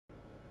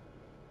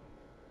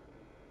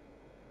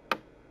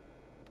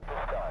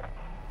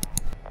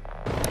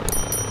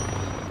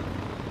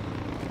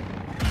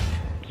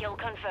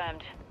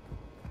confirmed.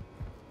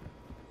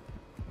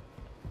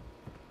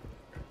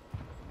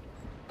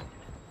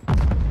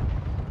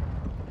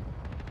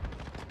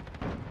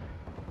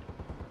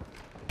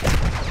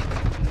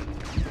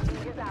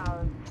 Lead is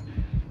ours.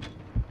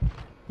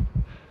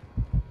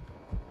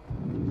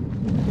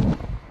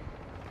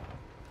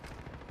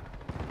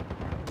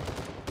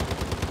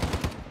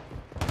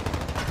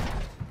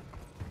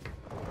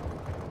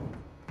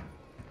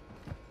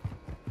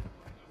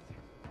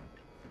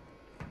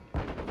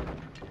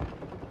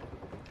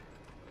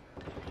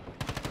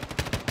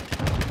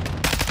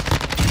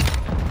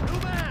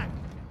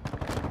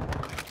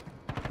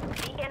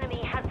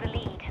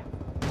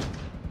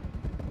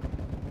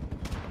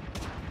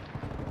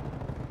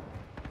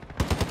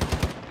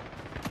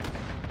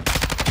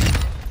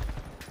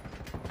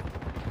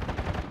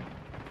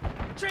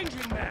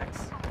 Changing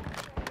max!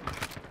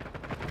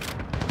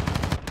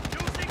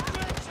 Using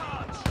grid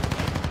charge!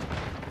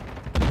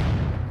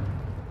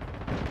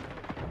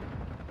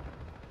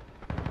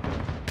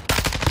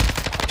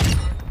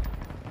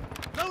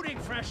 Loading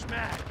fresh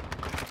mag!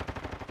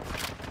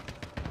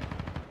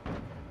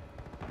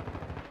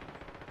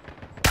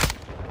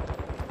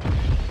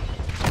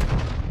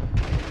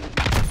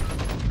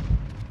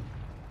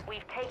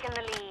 We've taken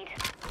the lead.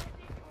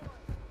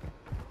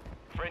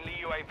 Friendly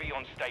UAV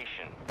on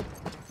station.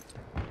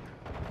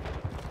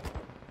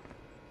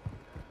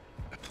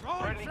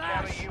 Friendly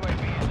counter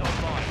UAV is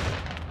online.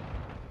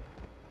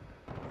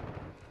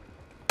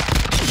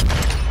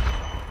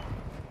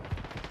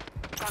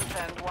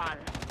 Confirmed one.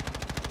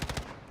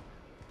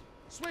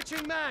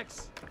 Switching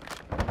max!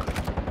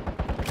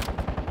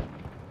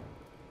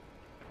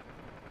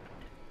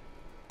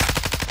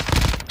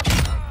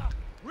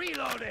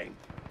 Reloading!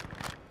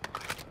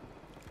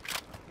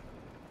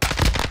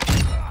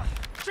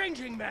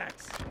 Changing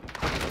max!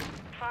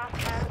 Fast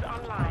hands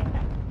online.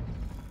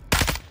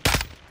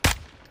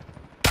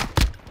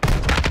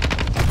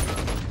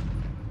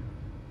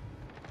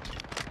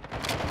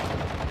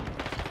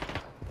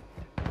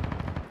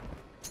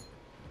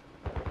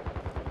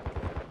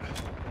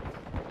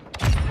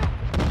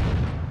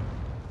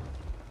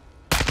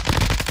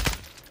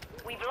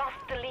 We've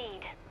lost the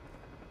lead.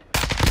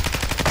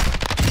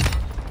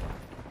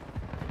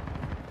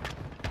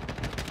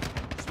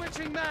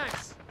 Switching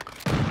max!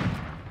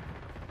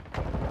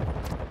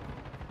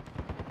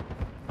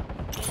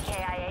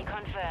 EKIA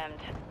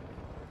confirmed.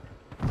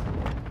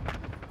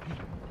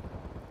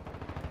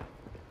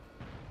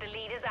 The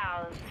lead is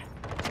ours.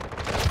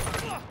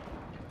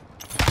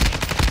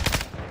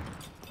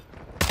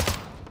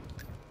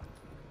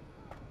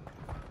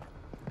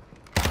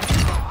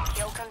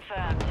 Kill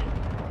confirmed.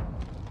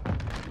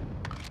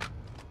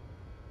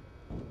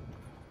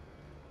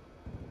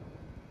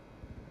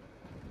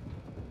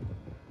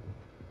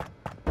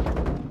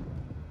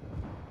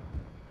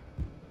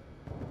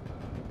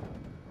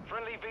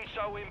 Friendly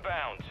VSO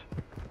inbound.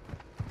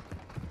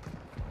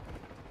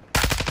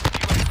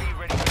 UAV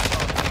ready for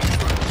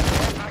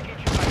tasking.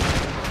 Package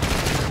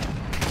available.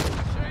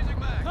 Changing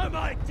max!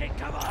 Thermite, take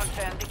cover!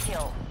 Confirmed the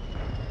kill.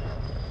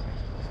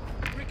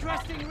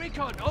 Requesting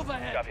recon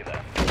overhead! Copy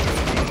that.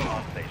 UAV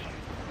on station.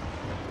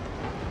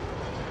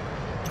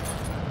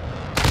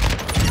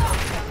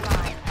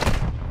 Online.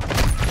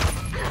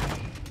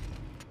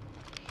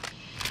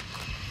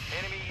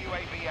 Enemy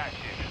UAV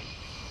active.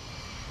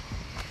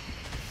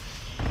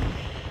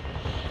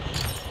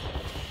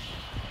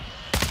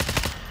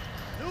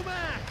 New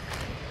mag!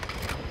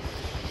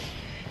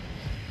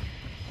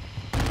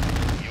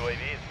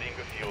 UAV is being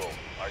refueled.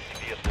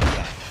 RCB at this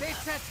time. They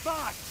set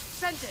box!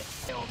 Send it!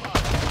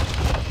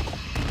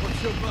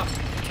 What's your mark?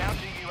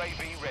 Counter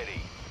UAV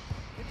ready.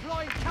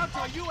 Deploying counter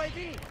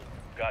UAV!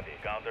 Copy.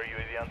 Counter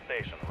UAV on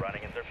station.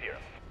 Running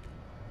interference.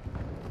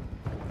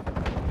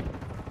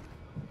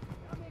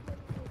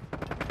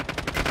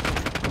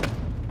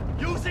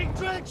 Using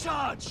drill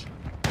charge!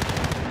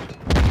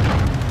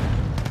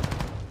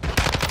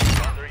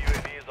 Counter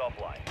UAV is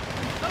offline.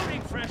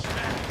 Loading fresh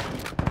mag!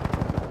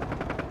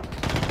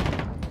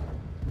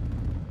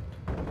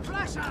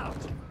 Flash out!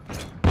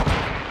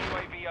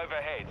 UAV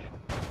overhead.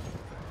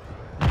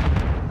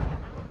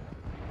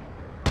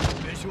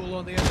 Visual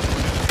on the enemy.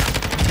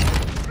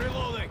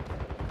 Reloading.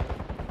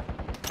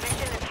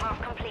 Mission is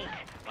half complete.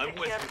 I'm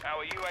with Secure- you.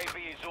 Our UAV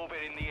is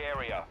orbiting the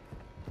area.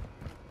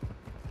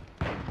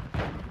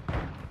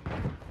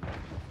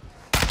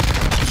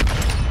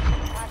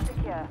 Pass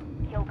secure.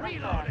 Kill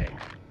confirmed. Reloading.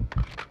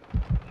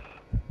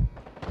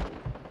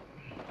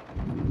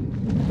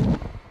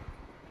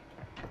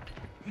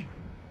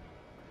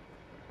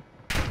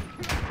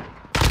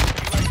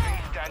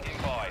 UAV standing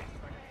by.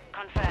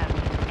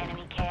 Confirmed.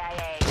 Enemy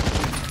KIA.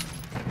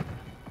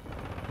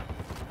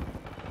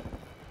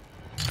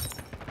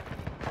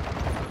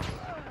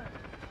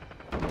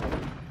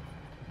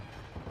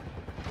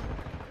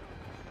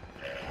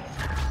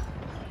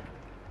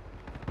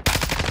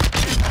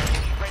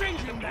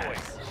 Changing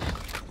max!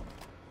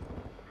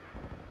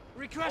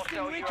 Requesting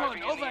Hostile recon UAV in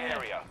the overhead!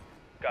 area.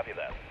 Copy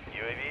that.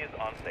 UAV is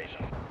on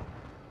station.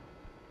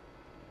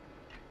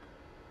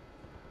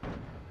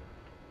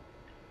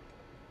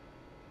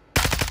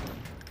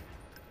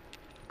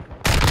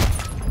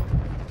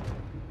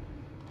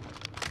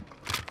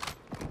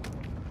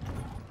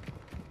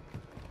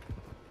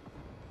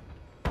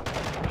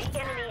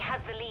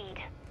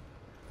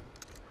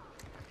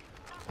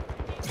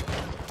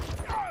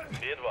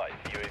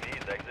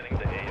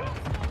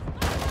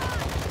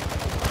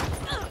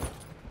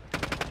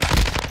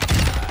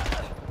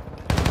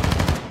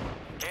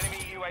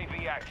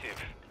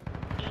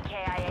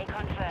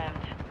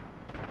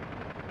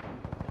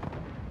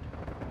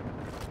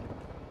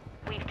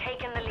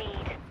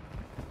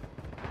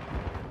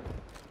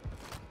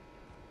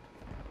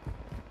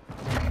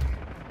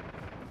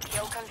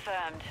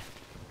 confirmed.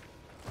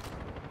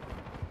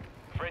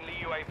 Friendly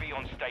UAV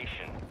on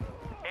station.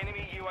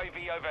 Enemy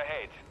UAV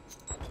overhead.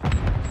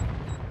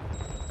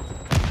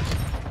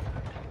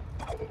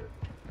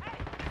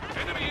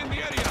 Enemy in the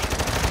area!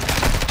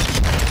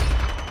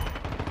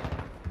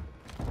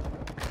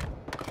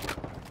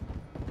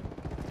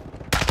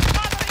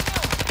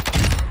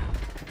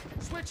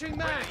 Switching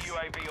Friendly mags!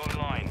 UAV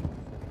online.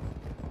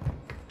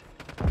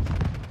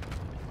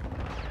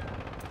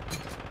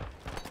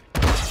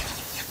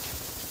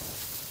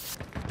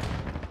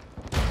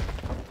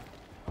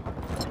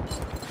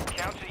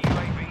 Counter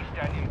UAV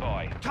standing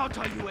by.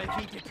 Counter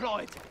UAV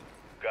deployed!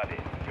 Got it.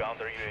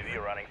 Counter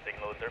UAV running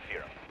signal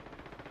interference.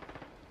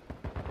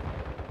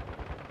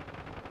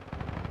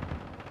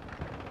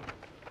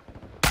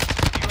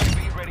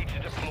 UAV ready to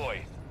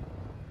deploy.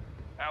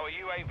 Our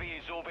UAV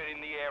is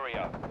orbiting the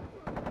area.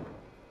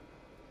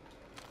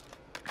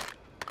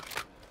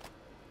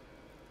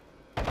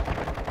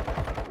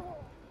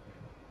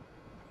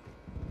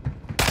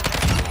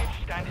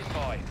 Standing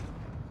by.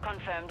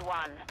 Confirmed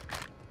 1.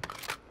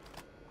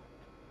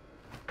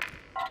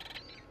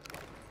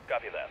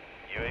 Copy that.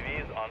 UAV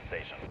is on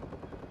station.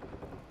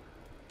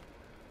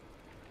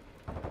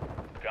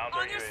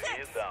 Counter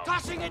UAV is down.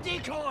 Tossing a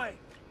decoy!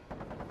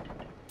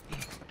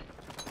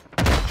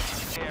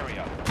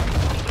 Area.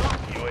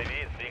 UAV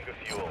is being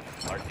fuel.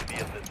 RTB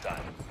at this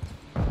time.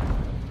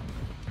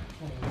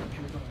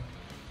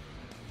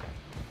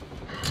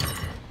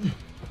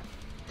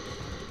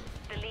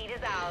 The lead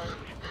is ours.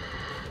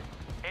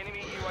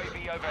 Enemy UAV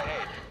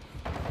overhead.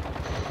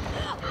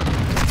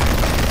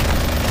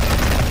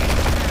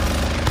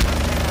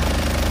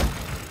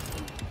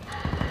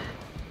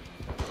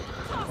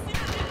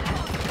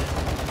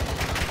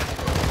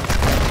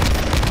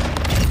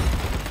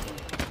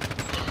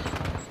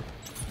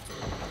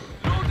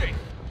 Loading.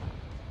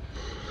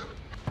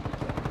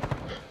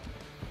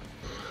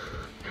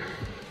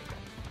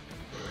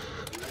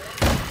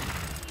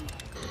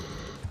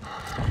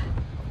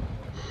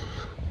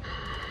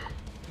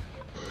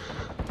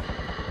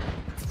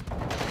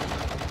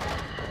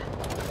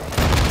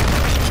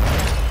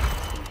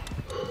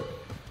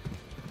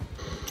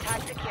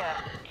 Tag secure.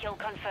 Kill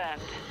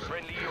confirmed.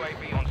 Friendly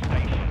UAV on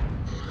station.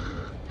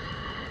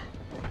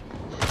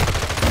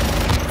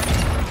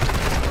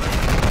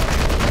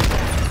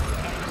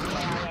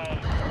 KIA.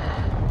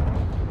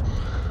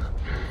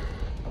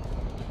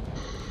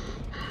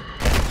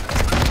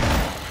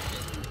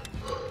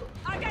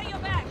 I got your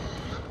back.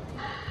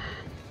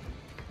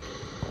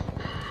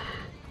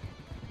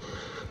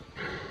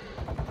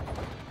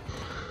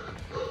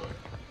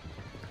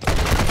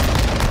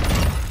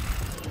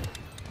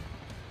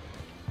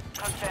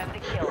 Confirm the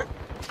kill.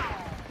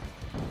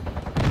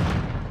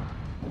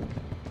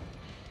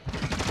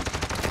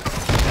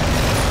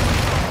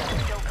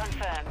 Still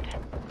confirmed.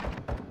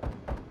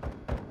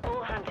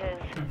 All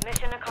hunters,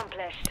 mission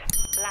accomplished.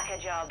 Lack a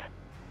job.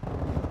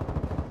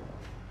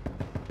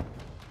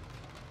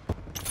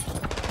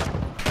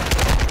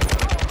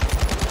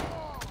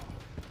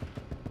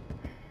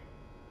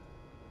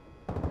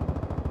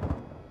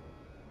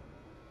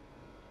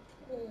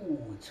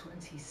 Ooh,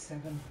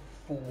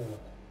 27-4.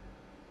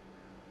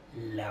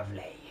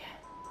 Lovely.